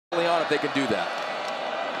they can do that.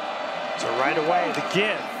 So right away, the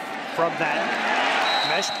give from that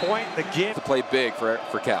mesh point, the give. To play big for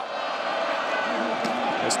Cal.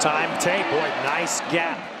 This time, Tate, boy, nice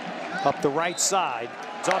gap up the right side.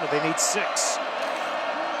 Zona, they need 6.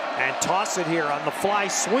 And toss it here on the fly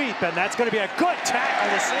sweep, and that's going to be a good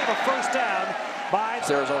tackle to save a first down by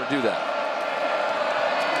Arizona do that.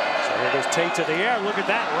 So here goes Tate to the air. Look at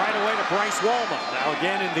that, right away to Bryce Wolma. Now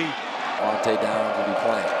again in the Monte Downs will be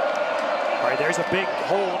playing. All right, there's a big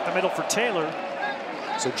hole up the middle for Taylor.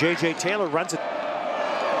 So J.J. Taylor runs it.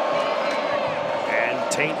 And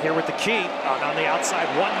Tate here with the key on the outside.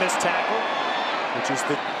 One missed tackle, which is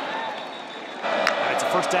the... It's a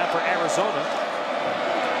first down for Arizona.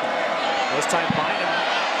 This time Bynum.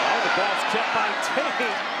 Oh, the ball's kept by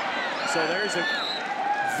Tate. So there's a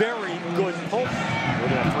very good pull. Look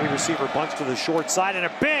at that 3-receiver bunch to the short side and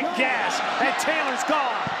a big gash. And Taylor's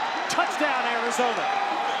gone. Touchdown, Arizona.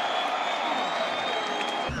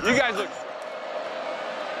 You guys look.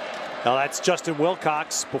 Now that's Justin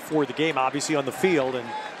Wilcox before the game, obviously on the field, and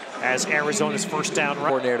as Arizona's first down run.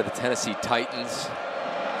 Coordinator to the Tennessee Titans.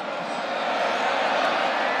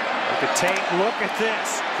 Look at Tate, look at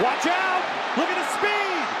this. Watch out! Look at the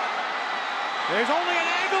speed! There's only an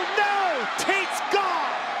angle, no! Tate's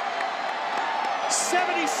gone!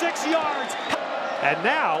 76 yards. And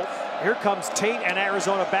now, here comes Tate and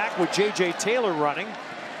Arizona back with J.J. Taylor running.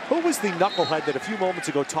 Who was the knucklehead that a few moments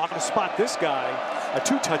ago talking to spot this guy a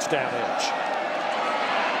 2-touchdown edge?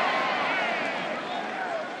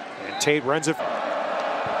 And Tate runs it.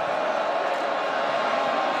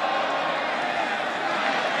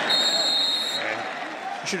 And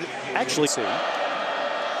you should actually see. And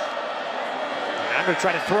I'm going to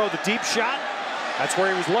try to throw the deep shot. That's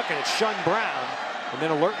where he was looking. It's Shun Brown. And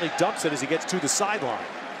then alertly dumps it as he gets to the sideline.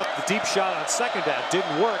 The deep shot on second down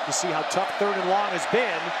didn't work. You see how tough 3rd and long has been.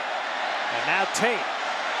 And now Tate.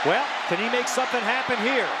 Well, can he make something happen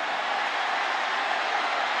here?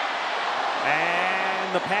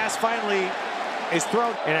 And the pass finally is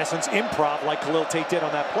thrown. In essence, improv like Khalil Tate did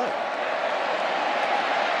on that play.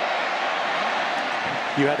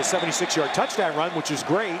 You had a 76-yard touchdown run, which is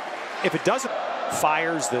great. If it doesn't,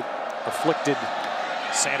 fires that afflicted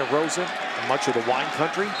Santa Rosa and much of the wine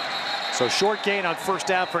country. So short gain on first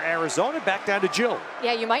down for Arizona. Back down to Jill.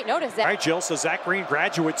 Yeah, you might notice that. All right, Jill. So Zach Green,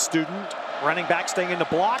 graduate student, running back, staying in the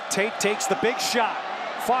block. Tate takes the big shot.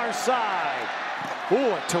 Far side.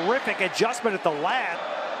 Ooh, a terrific adjustment at the lab.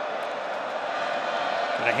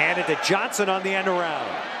 Gonna hand it to Johnson on the end around.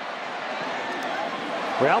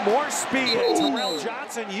 Well, more speed. Terrell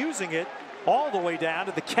Johnson using it all the way down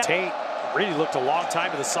to the catch. Tate really looked a long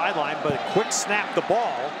time to the sideline, but a quick snap the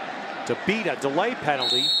ball to beat a delay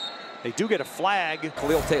penalty. They do get a flag.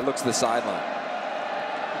 Khalil Tate looks to the sideline.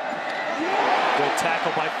 Good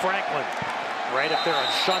tackle by Franklin. Right up there on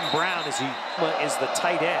Shun Brown as he is the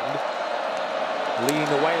tight end. Leading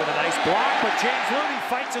the way with a nice block, but James Looney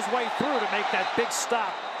fights his way through to make that big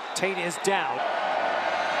stop. Tate is down.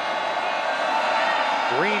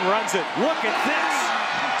 Green runs it. Look at this.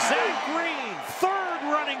 Zach Green,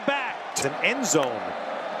 3rd running back. It's an end zone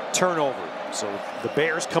turnover. So the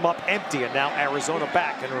Bears come up empty, and now Arizona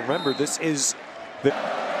back. And remember, this is the...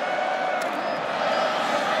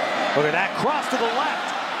 Look at that, cross to the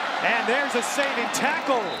left. And there's a saving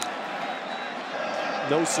tackle.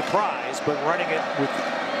 No surprise, but running it with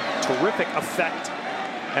terrific effect.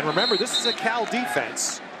 And remember, this is a Cal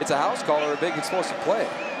defense. It's a house call or a big explosive play.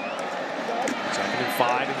 2nd and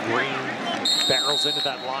 5, and Green barrels into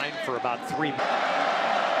that line for about 3 minutes.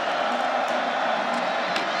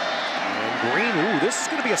 Green, ooh, this is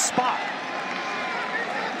going to be a spot.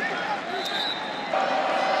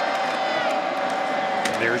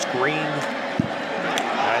 And there's Green.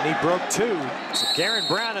 And he broke 2. So Garen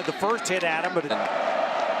Brown had the first hit at him, but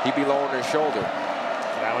he'd be lowering his shoulder.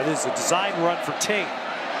 Now it is a design run for Tate.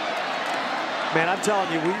 Man, I'm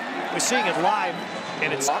telling you, we're seeing it live,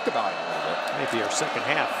 and it's talk about it. Maybe our second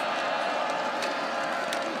half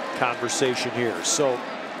conversation here. So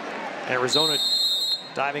Arizona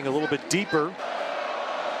diving a little bit deeper.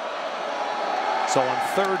 So on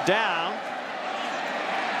 3rd down,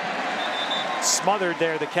 smothered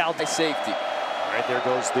there, the Cal safety. All right, there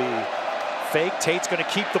goes the fake. Tate's going to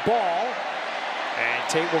keep the ball, and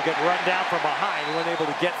Tate will get run down from behind. He wasn't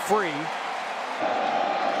able to get free.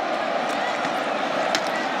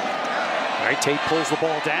 All right, Tate pulls the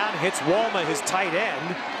ball down, hits Wolma, his tight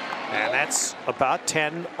end, and that's about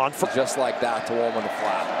 10 on. Just like that to Wolma the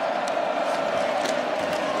flat.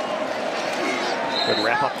 Good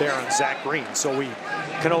wrap up there on Zach Green, so we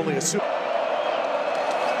can only assume. All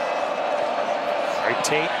right,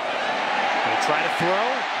 Tate try to throw.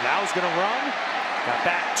 Now he's going to run. Got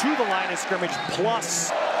back to the line of scrimmage,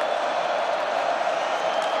 plus.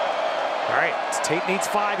 All right, Tate needs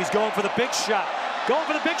 5. He's going for the big shot. Going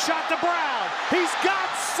for the big shot to Brown. He's got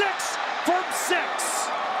 6 from 6.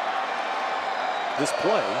 This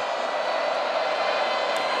play,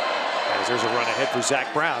 as there's a run ahead for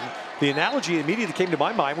Zach Brown. The analogy immediately that came to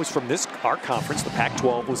my mind was from our conference. The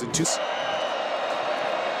Pac-12 was in 2.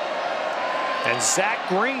 And Zach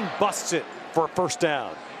Green busts it for a first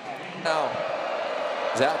down. Now,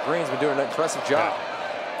 Zach Green's been doing an impressive job.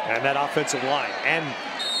 And that offensive line, and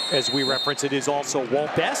as we reference, it is also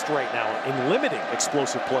best right now in limiting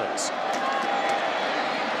explosive plays.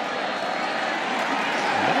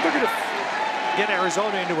 Now they're going to get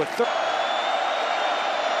Arizona into a third.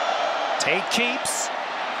 Tate keeps,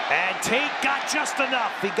 and Tate got just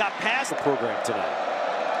enough. He got past the program tonight.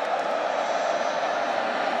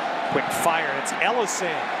 Quick fire, and it's Ellison,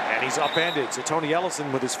 and he's upended. So Tony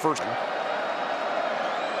Ellison with his first.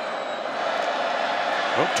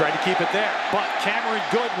 Oh, tried to keep it there, but Cameron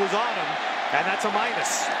Good was on him, and that's a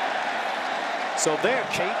minus. So there,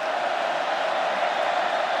 Tate.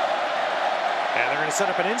 And they're going to set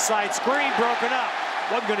up an inside screen, broken up.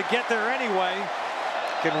 Wasn't going to get there anyway.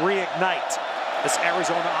 Can reignite this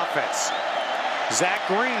Arizona offense. Zach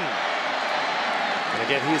Green. And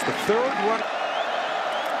again, he is the third runner.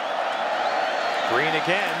 Green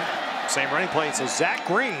again. Same running play. So Zach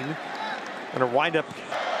Green going to wind up.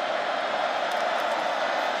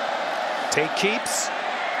 Tate keeps.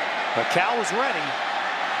 Cal was ready.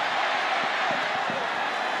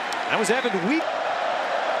 That was Evan Wheat.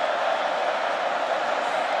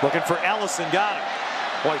 Looking for Ellison, got him.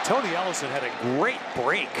 Boy, Tony Ellison had a great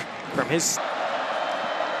break from his.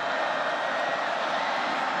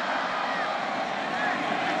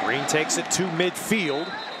 Green takes it to midfield.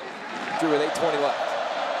 Through with 8:20 left.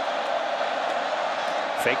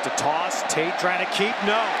 Fake to toss. Tate trying to keep.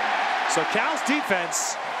 No. So Cal's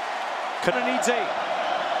defense needs 8.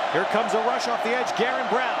 Here comes a rush off the edge. Garen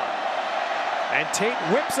Brown. And Tate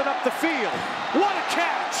whips it up the field. What a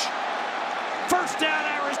catch! First down,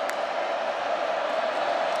 Arizona.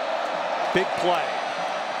 Big play.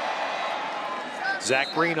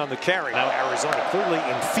 Zach Green on the carry. Now Arizona clearly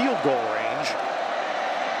in field goal range.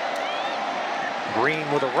 Green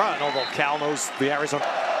with a run, although Cal knows the Arizona.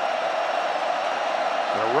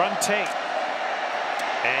 The run Tate.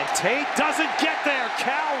 And Tate doesn't get there.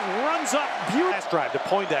 Cal runs up. Last drive to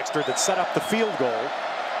Poindexter that set up the field goal.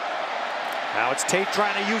 Now it's Tate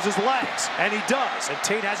trying to use his legs, and he does. And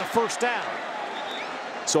Tate has a first down.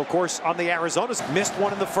 So, of course, on the Arizona's missed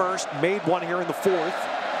one in the first, made one here in the fourth.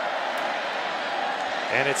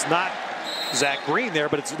 And it's not Zach Green there,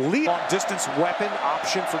 but it's long-distance weapon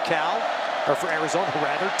option for Cal, or for Arizona,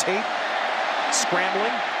 rather. Tate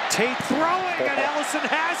scrambling. Tate throwing, and Ellison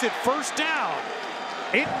has it. First down.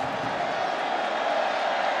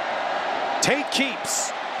 Tate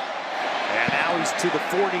keeps. And now he's to the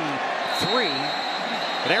 43.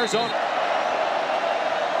 And Arizona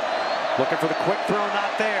looking for the quick throw,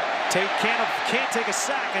 not there. Tate can't take a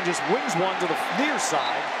sack and just wings one to the near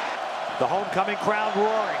side. The homecoming crowd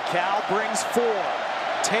roaring. Cal brings 4.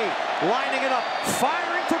 Tate lining it up,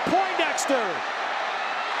 firing for Poindexter.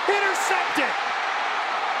 Intercepted.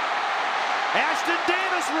 Ashton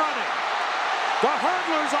Davis running. The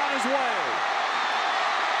hurdler's on his way.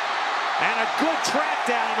 And a good track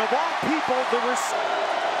down, and of all people,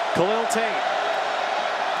 Khalil Tate.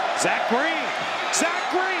 Zach Green.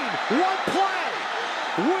 Zach Green, one play.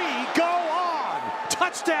 We go on.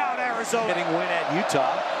 Touchdown, Arizona. Getting win at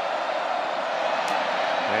Utah.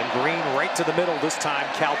 And Green right to the middle this time.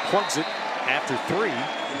 Cal plugs it after 3.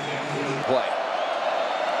 Play.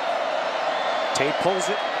 Tate pulls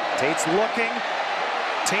it. Tate's looking.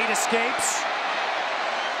 Tate escapes.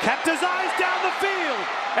 Kept his eyes down the field.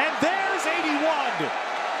 And there's 81.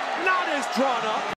 Not as drawn up.